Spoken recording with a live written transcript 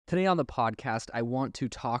Today on the podcast, I want to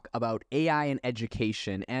talk about AI and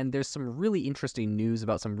education, and there's some really interesting news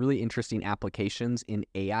about some really interesting applications in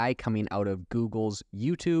AI coming out of Google's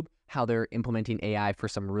YouTube, how they're implementing AI for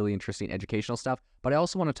some really interesting educational stuff. But I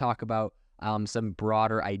also want to talk about some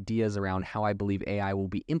broader ideas around how I believe AI will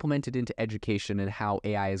be implemented into education and how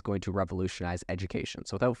AI is going to revolutionize education.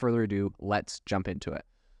 So without further ado, let's jump into it.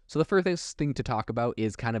 So the first thing to talk about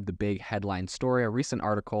is kind of the big headline story. A recent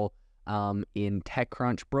article in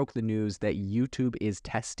TechCrunch broke the news that YouTube is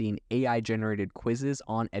testing AI-generated quizzes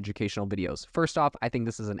on educational videos. First off, I think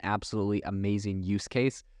this is an absolutely amazing use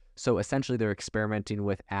case. So essentially, they're experimenting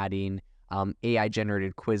with adding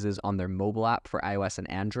AI-generated quizzes on their mobile app for iOS and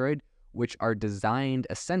Android, which are designed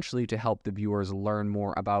essentially to help the viewers learn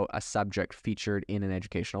more about a subject featured in an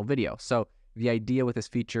educational video. So the idea with this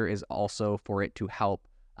feature is also for it to help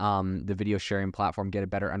the video sharing platform get a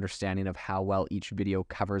better understanding of how well each video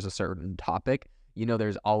covers a certain topic. You know,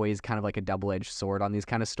 there's always kind of like a double-edged sword on these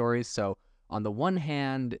kind of stories. So on the one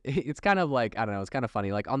hand, it's kind of like, I don't know, it's kind of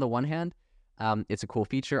funny. Like on the one hand, it's a cool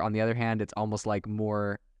feature. On the other hand, it's almost like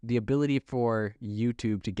more the ability for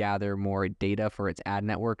YouTube to gather more data for its ad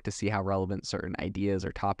network to see how relevant certain ideas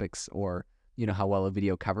or topics or, you know, how well a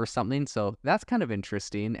video covers something. So that's kind of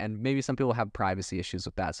interesting. And maybe some people have privacy issues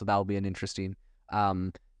with that. So that'll be an interesting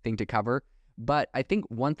thing to cover. But I think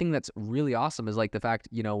one thing that's really awesome is like the fact,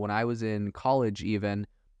 you know, when I was in college even,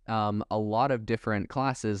 a lot of different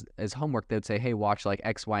classes as homework, they'd say, hey, watch like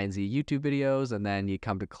X, Y, and Z YouTube videos. And then you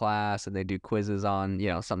come to class and they do quizzes on, you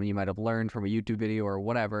know, something you might have learned from a YouTube video or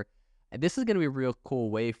whatever. And this is going to be a real cool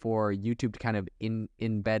way for YouTube to kind of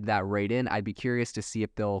embed that right in. I'd be curious to see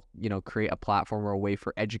if they'll, you know, create a platform or a way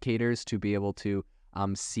for educators to be able to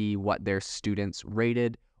see what their students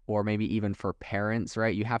rated, or maybe even for parents,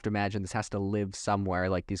 right? You have to imagine this has to live somewhere.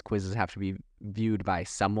 Like these quizzes have to be viewed by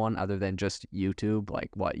someone other than just YouTube. Like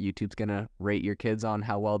what, YouTube's going to rate your kids on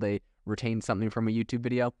how well they retain something from a YouTube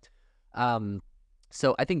video.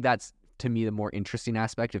 So I think that's, to me, the more interesting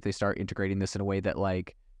aspect if they start integrating this in a way that,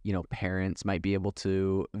 like, you know, parents might be able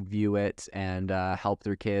to view it and help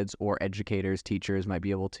their kids, or educators, teachers might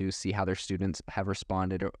be able to see how their students have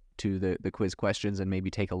responded to the quiz questions and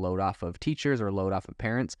maybe take a load off of teachers or a load off of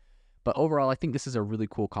parents. But overall, I think this is a really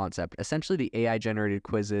cool concept. Essentially, the AI-generated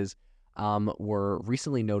quizzes were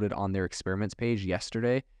recently noted on their experiments page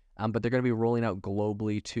yesterday, but they're going to be rolling out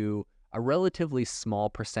globally to a relatively small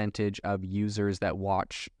percentage of users that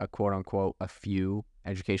watch a quote-unquote a few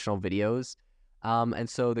educational videos. And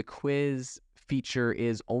so the quiz feature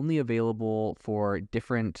is only available for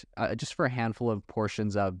different, just for a handful of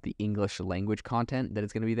portions of the English language content that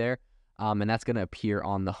is going to be there. And that's going to appear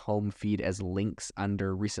on the home feed as links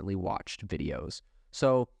under recently watched videos.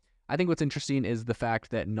 So I think what's interesting is the fact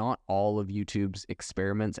that not all of YouTube's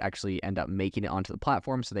experiments actually end up making it onto the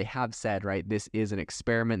platform. So they have said, right, this is an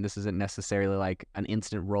experiment. This isn't necessarily like an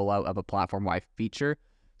instant rollout of a platform-wide feature.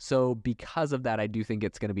 So because of that, I do think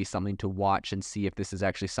it's going to be something to watch and see if this is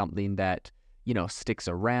actually something that, you know, sticks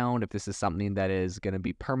around, if this is something that is going to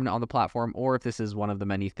be permanent on the platform, or if this is one of the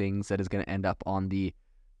many things that is going to end up on the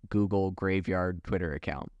Google Graveyard Twitter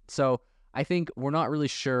account. So I think we're not really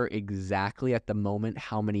sure exactly at the moment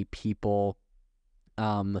how many people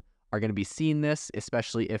are going to be seeing this,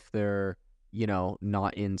 especially if they're, you know,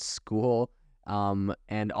 not in school.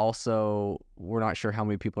 And also, we're not sure how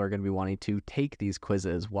many people are going to be wanting to take these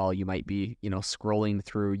quizzes while you might be, you know, scrolling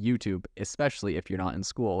through YouTube, especially if you're not in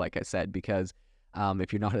school, like I said, because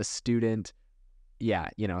if you're not a student, yeah,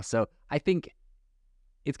 you know, so I think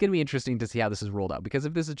it's going to be interesting to see how this is rolled out, because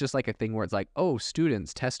if this is just like a thing where it's like, oh,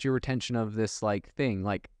 students, test your retention of this like thing,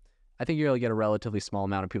 like I think you're going to get a relatively small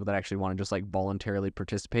amount of people that actually want to just like voluntarily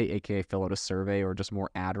participate, aka fill out a survey or just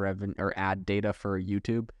more ad revenue or ad data for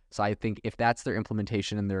YouTube. So I think if that's their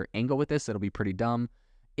implementation and their angle with this, it'll be pretty dumb.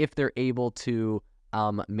 If they're able to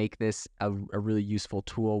make this a really useful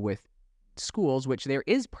tool with schools, which there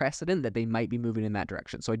is precedent that they might be moving in that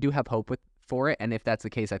direction. So I do have hope for it. And if that's the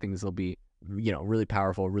case, I think this will be, you know, really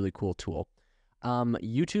powerful, really cool tool.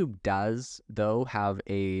 YouTube does, though, have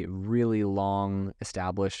a really long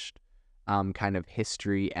established kind of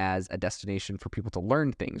history as a destination for people to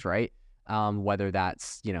learn things, right? Whether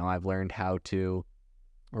that's, you know, I've learned how to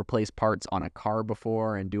replace parts on a car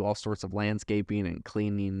before and do all sorts of landscaping and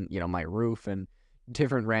cleaning, you know, my roof and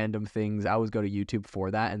different random things. I always go to YouTube for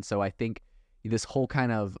that. And so I think this whole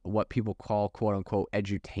kind of what people call quote unquote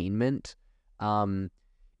edutainment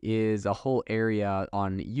is a whole area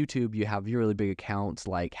on YouTube. You have really big accounts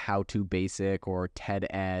like How To Basic or TED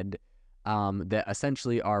Ed that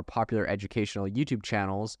essentially are popular educational YouTube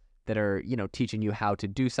channels that are, you know, teaching you how to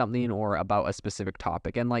do something or about a specific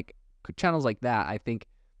topic. And like channels like that, I think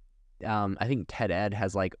I think TED Ed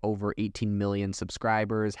has like over 18 million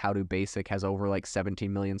subscribers. How to Basic has over like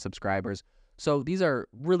 17 million subscribers. So these are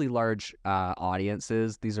really large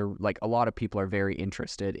audiences. These are like a lot of people are very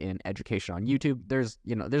interested in education on YouTube.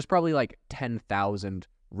 There's probably like 10,000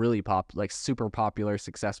 really like super popular,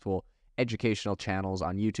 successful educational channels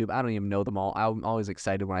on YouTube. I don't even know them all. I'm always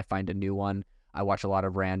excited when I find a new one. I watch a lot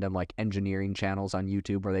of random like engineering channels on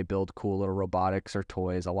YouTube where they build cool little robotics or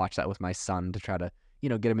toys. I'll watch that with my son to try to,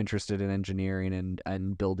 get him interested in engineering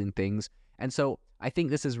and building things. And so I think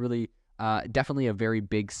this is really definitely a very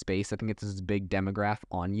big space. I think it's this big demographic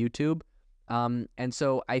on YouTube. And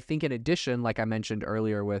so I think in addition, like I mentioned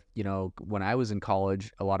earlier with, when I was in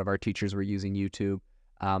college, a lot of our teachers were using YouTube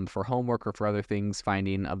for homework or for other things,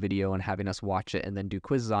 finding a video and having us watch it and then do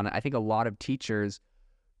quizzes on it. I think a lot of teachers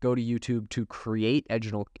go to YouTube to create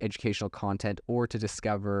educational content or to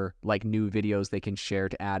discover like new videos they can share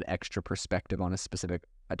to add extra perspective on a specific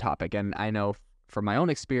topic. And I know from my own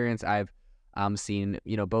experience, I've seen,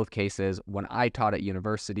 both cases. When I taught at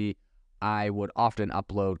university, I would often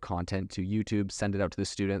upload content to YouTube, send it out to the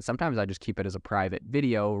students. Sometimes I just keep it as a private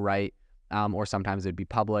video, right? Or sometimes it'd be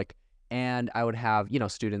public. And I would have,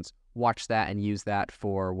 students watch that and use that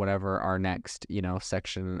for whatever our next,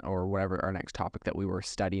 section or whatever our next topic that we were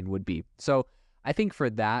studying would be. So I think for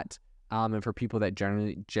that, and for people that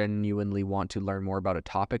genuinely want to learn more about a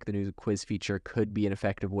topic, the new quiz feature could be an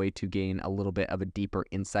effective way to gain a little bit of a deeper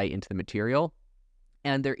insight into the material.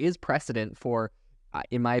 And there is precedent for,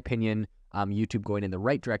 in my opinion, YouTube going in the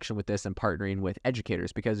right direction with this and partnering with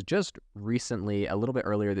educators, because just recently, a little bit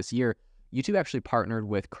earlier this year, YouTube actually partnered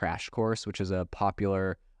with Crash Course, which is a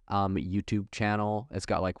popular YouTube channel. It's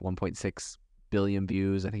got like 1.6 billion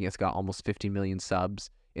views. I think it's got almost 50 million subs.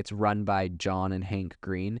 It's run by John and Hank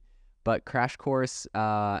Green. But Crash Course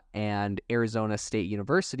and Arizona State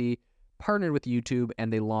University partnered with YouTube,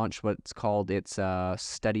 and they launched what's called its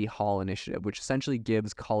Study Hall Initiative, which essentially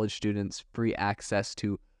gives college students free access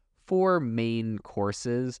to 4 main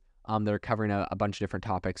courses that are covering a bunch of different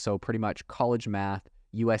topics. So pretty much college math,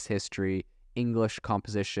 U.S. history, English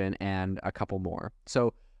composition, and a couple more.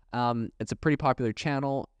 So it's a pretty popular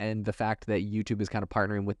channel, and the fact that YouTube is kind of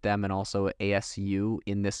partnering with them and also ASU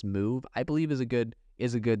in this move, I believe is a good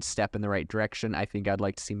step in the right direction. I think I'd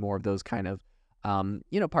like to see more of those kind of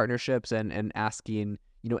partnerships and asking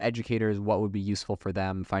educators what would be useful for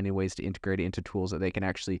them, finding ways to integrate it into tools that they can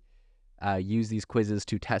actually use these quizzes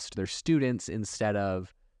to test their students instead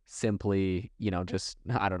of simply, just,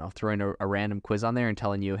 I don't know, throwing a random quiz on there and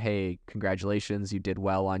telling you, hey, congratulations, you did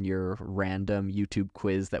well on your random YouTube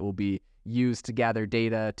quiz that will be used to gather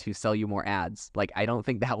data to sell you more ads. Like, I don't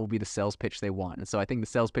think that will be the sales pitch they want. And so I think the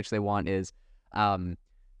sales pitch they want is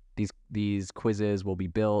these quizzes will be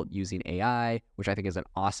built using AI, which I think is an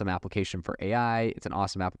awesome application for AI. It's an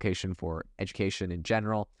awesome application for education in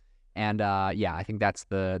general. And I think that's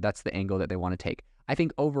the angle that they want to take. I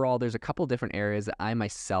think overall, there's a couple different areas that I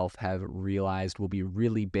myself have realized will be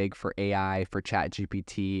really big for AI, for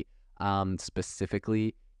ChatGPT,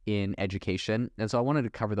 specifically in education. And so I wanted to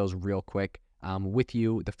cover those real quick with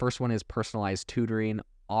you. The first one is personalized tutoring.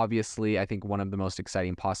 Obviously, I think one of the most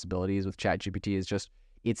exciting possibilities with ChatGPT is just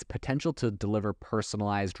its potential to deliver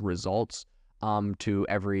personalized results to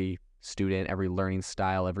every student, every learning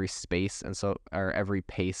style, every space, or every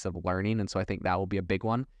pace of learning. And so I think that will be a big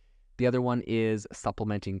one. The other one is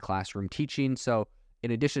supplementing classroom teaching. So in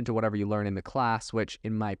addition to whatever you learn in the class, which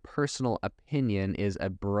in my personal opinion is a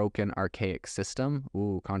broken, archaic system.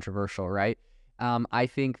 Ooh, controversial, right? I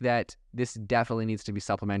think that this definitely needs to be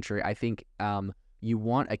supplementary. I think you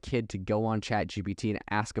want a kid to go on ChatGPT and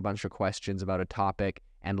ask a bunch of questions about a topic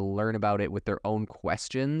and learn about it with their own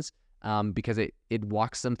questions, because it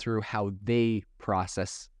walks them through how they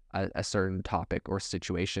process a certain topic or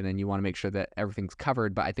situation, and you want to make sure that everything's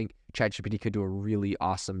covered. But I think ChatGPT could do a really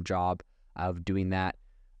awesome job of doing that,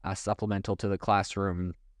 supplemental to the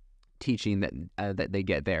classroom teaching that they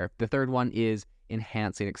get there. The third one is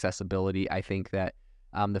enhancing accessibility. I think that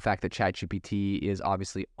the fact that ChatGPT is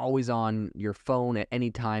obviously always on your phone at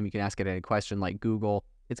any time, you can ask it any question like Google.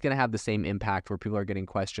 It's going to have the same impact where people are getting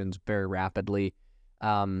questions very rapidly.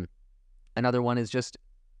 Another one is just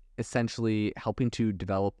essentially helping to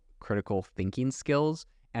develop critical thinking skills.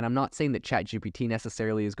 And I'm not saying that ChatGPT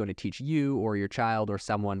necessarily is going to teach you or your child or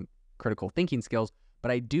someone critical thinking skills,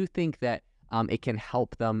 but I do think that it can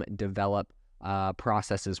help them develop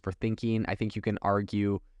processes for thinking. I think you can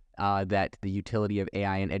argue that the utility of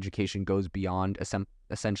AI in education goes beyond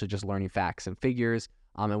essentially just learning facts and figures.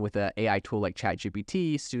 And with an AI tool like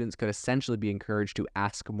ChatGPT, students could essentially be encouraged to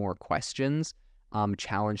ask more questions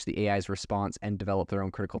challenge the AI's response and develop their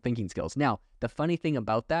own critical thinking skills. Now, the funny thing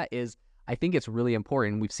about that is I think it's really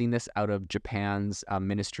important. We've seen this out of Japan's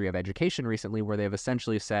Ministry of Education recently, where they've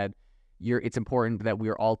essentially said it's important that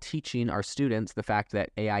we're all teaching our students the fact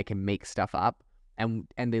that AI can make stuff up. And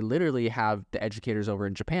they literally have the educators over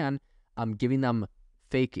in Japan giving them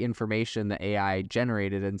fake information that AI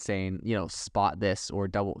generated and saying, spot this or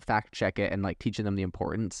double fact check it, and like teaching them the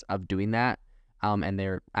importance of doing that. And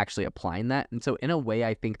they're actually applying that. And so in a way,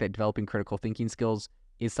 I think that developing critical thinking skills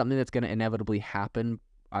is something that's going to inevitably happen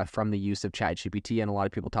from the use of ChatGPT. And a lot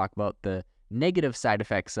of people talk about the negative side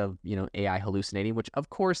effects of, AI hallucinating, which of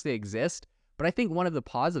course they exist. But I think one of the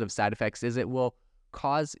positive side effects is it will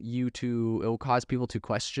cause people to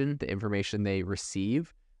question the information they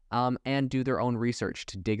receive and do their own research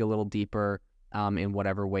to dig a little deeper in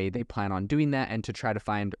whatever way they plan on doing that, and to try to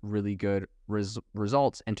find really good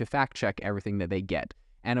results and to fact check everything that they get.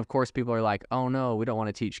 And of course, people are like, oh no, we don't want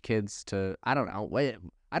to teach kids to, I don't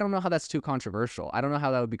know how that's too controversial. I don't know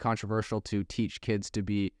how that would be controversial to teach kids to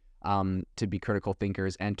be critical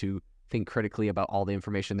thinkers and to think critically about all the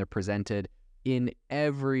information they're presented in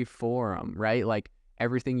every forum, right? Like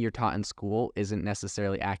everything you're taught in school isn't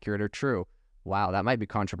necessarily accurate or true. Wow, that might be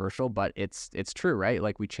controversial, but it's true, right?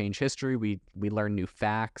 Like we change history, we learn new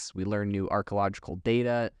facts, we learn new archaeological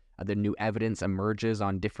data, the new evidence emerges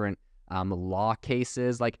on different law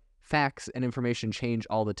cases. Like facts and information change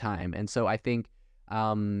all the time. And so I think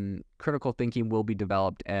critical thinking will be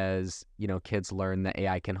developed as, kids learn that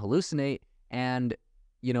AI can hallucinate, and,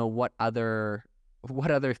 what other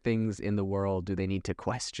things in the world do they need to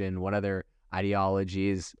question? What other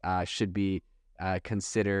ideologies should be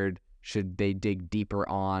considered? Should they dig deeper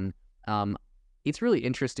on? It's really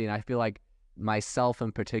interesting. I feel like myself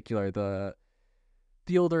in particular, the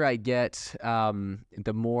older I get,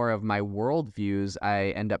 the more of my worldviews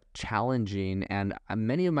I end up challenging, and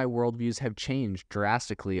many of my worldviews have changed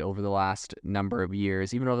drastically over the last number of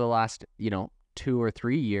years, even over the last, 2 or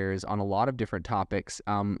 3 years on a lot of different topics.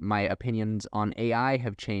 My opinions on AI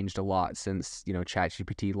have changed a lot since,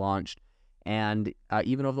 ChatGPT launched. And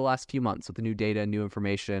even over the last few months with the new data, new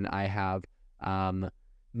information, I have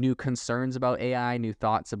new concerns about AI, new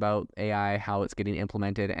thoughts about AI, how it's getting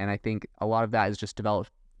implemented. And I think a lot of that is just developed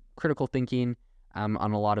critical thinking. On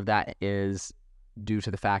a lot of that is due to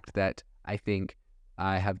the fact that I think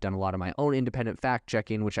I have done a lot of my own independent fact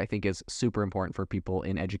checking, which I think is super important for people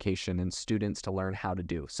in education and students to learn how to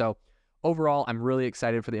do. So overall, I'm really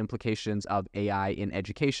excited for the implications of AI in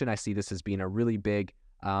education. I see this as being a really big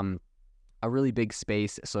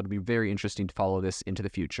space, so it'll be very interesting to follow this into the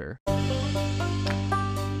future.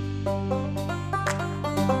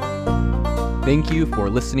 Thank you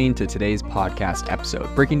for listening to today's podcast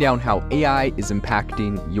episode, breaking down how AI is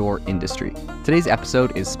impacting your industry. Today's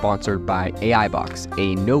episode is sponsored by AIbox,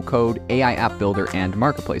 a no-code AI app builder and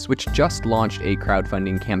marketplace, which just launched a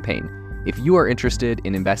crowdfunding campaign. If you are interested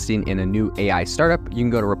in investing in a new AI startup, you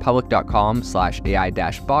can go to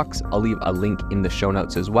republic.com/AI-box. I'll leave a link in the show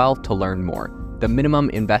notes as well to learn more. The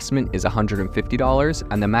minimum investment is $150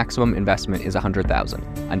 and the maximum investment is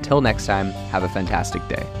 $100,000. Until next time, have a fantastic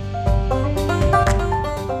day.